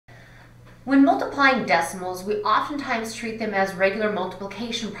When multiplying decimals, we oftentimes treat them as regular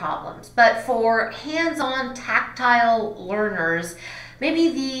multiplication problems, but for hands-on tactile learners, maybe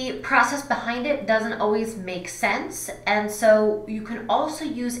the process behind it doesn't always make sense, and so you can also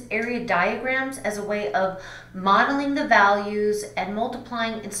use area diagrams as a way of modeling the values and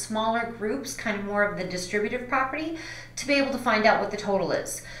multiplying in smaller groups, kind of more of the distributive property, to be able to find out what the total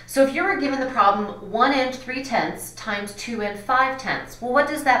is. So if you were given the problem 1 and 3/10 times 2 and 5/10, well, what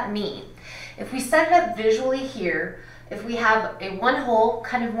does that mean? If we set it up visually here, if we have a one hole,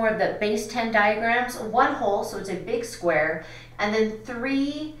 kind of more of the base 10 diagrams, one hole, so it's a big square, and then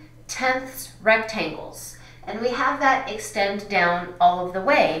 3/10 rectangles. And we have that extend down all of the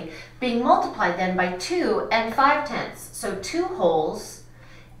way, being multiplied then by 2 and 5/10. So 2 holes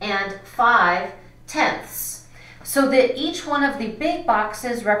and 5/10. So that each one of the big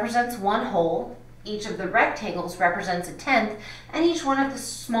boxes represents one hole, each of the rectangles represents a tenth, and each one of the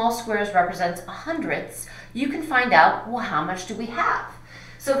small squares represents a hundredth. You can find out, well, how much do we have?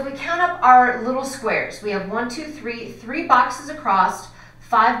 So if we count up our little squares, we have 1, 2, 3, 3 boxes across,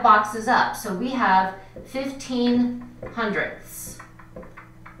 5 boxes up. So we have 15 hundredths.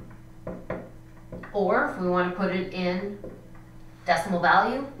 Or if we want to put it in decimal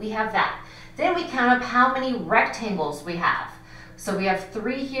value, we have that. Then we count up how many rectangles we have. So we have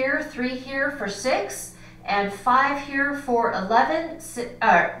 3 here for 6, and 5 here for 11,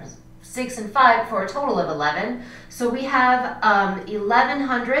 6 and 5 for a total of 11. So we have 11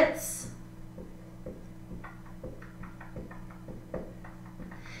 hundredths.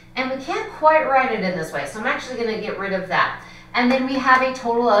 And we can't quite write it in this way, so I'm actually going to get rid of that. And then we have a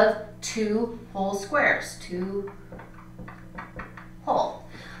total of 2 whole squares, 2 whole.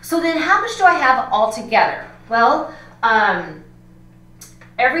 So then how much do I have altogether? Well,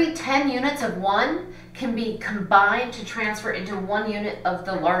 every 10 units of one can be combined to transfer into 1 unit of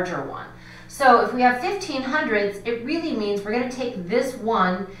the larger one. So if we have 15 hundredths, it really means we're going to take this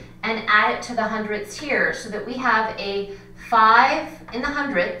one and add it to the hundredths here so that we have a 5 in the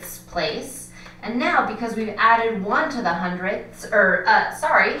hundredths place. And now because we've added 1 to the hundredths,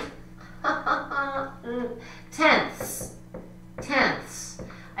 tenths,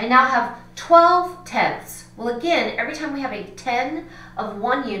 I now have 12 tenths. Well, again, every time we have a 10 of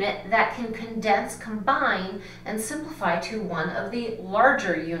 1 unit, that can condense, combine, and simplify to one of the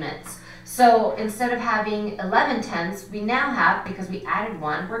larger units. So instead of having 11 tenths, we now have, because we added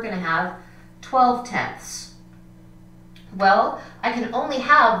 1, we're going to have 12 tenths. Well, I can only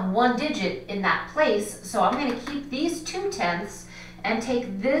have 1 digit in that place, so I'm going to keep these 2 tenths and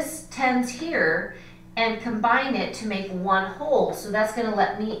take this tens here and combine it to make 1 whole. So that's going to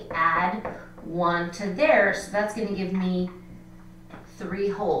let me add 1 to there, so that's going to give me 3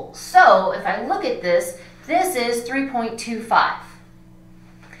 whole. So if I look at this, this is 3.25.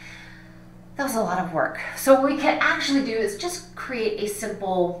 That was a lot of work. So what we can actually do is just create a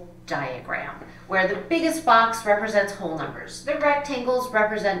simple diagram where the biggest box represents whole numbers. The rectangles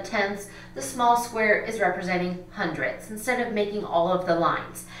represent tenths. The small square is representing hundredths instead of making all of the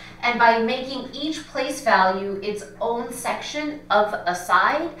lines. And by making each place value its own section of a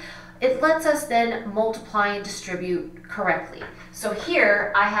side, it lets us then multiply and distribute correctly. So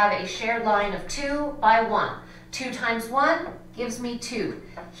here I have a shared line of 2 by 1. 2 times 1 gives me 2.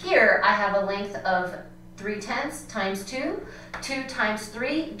 Here I have a length of 3/10 times 2. 2 times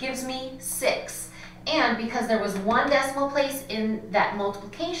 3 gives me 6. And because there was 1 decimal place in that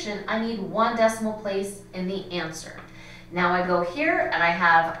multiplication, I need 1 decimal place in the answer. Now I go here and I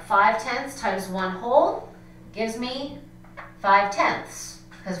have 5/10 times 1 whole gives me 5/10,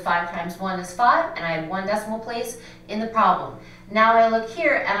 because 5 times 1 is 5, and I had 1 decimal place in the problem. Now I look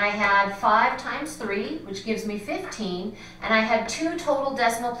here and I had 5 times 3, which gives me 15, and I had 2 total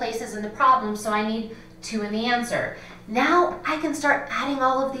decimal places in the problem, so I need 2 in the answer. Now I can start adding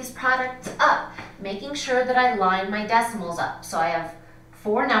all of these products up, making sure that I line my decimals up. So I have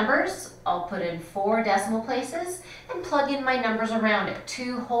 4 numbers, I'll put in 4 decimal places and plug in my numbers around it.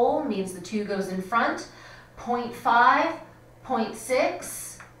 2 whole means the 2 goes in front, 0.5,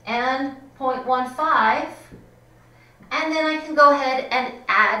 0.6, and 0.15. And then I can go ahead and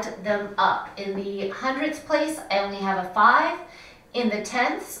add them up. In the hundredths place, I only have a 5. In the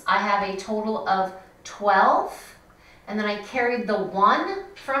tenths, I have a total of 12. And then I carried the 1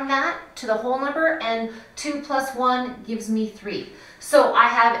 from that to the whole number, and 2 plus 1 gives me 3. So I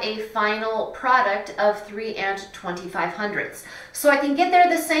have a final product of 3 and 25 hundredths. So I can get there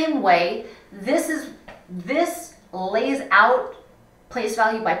the same way. This lays out place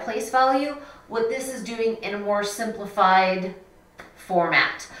value by place value. What this is doing in a more simplified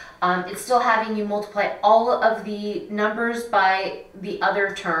format. It's still having you multiply all of the numbers by the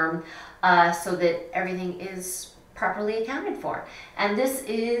other term so that everything is properly accounted for. And this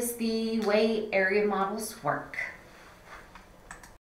is the way area models work.